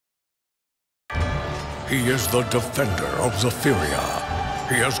He is the defender of Zephyria.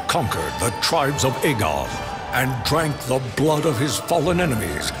 He has conquered the tribes of Aegon and drank the blood of his fallen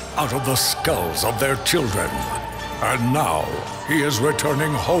enemies out of the skulls of their children. And now, he is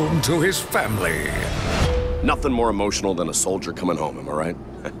returning home to his family. Nothing more emotional than a soldier coming home, am I right?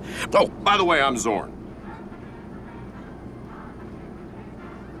 Oh, by the way, I'm Zorn.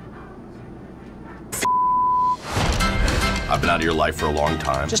 I've been out of your life for a long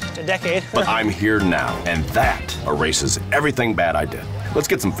time. Just a decade. But I'm here now, and that erases everything bad I did. Let's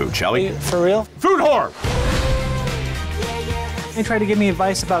get some food, shall we? For real? Food whore! They tried to give me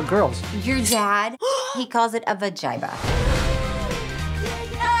advice about girls. Your dad, he calls it a vagina.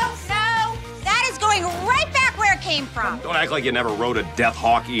 No, that is going right back where it came from. Don't act like you never rode a death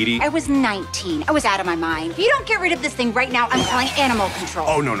hawk, Edie. I was 19. I was out of my mind. If you don't get rid of this thing right now, I'm calling animal control.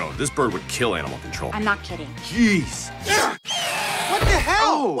 Oh, no. This bird would kill animal control. I'm not kidding. Jeez. What the hell?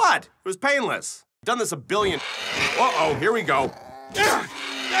 Oh, what? It was painless. Done this a billion. Uh-oh, here we go.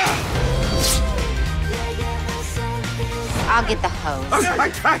 I'll get the hose. I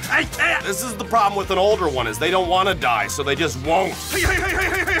can't. This is the problem with an older one, is they don't want to die, so they just won't. Hey,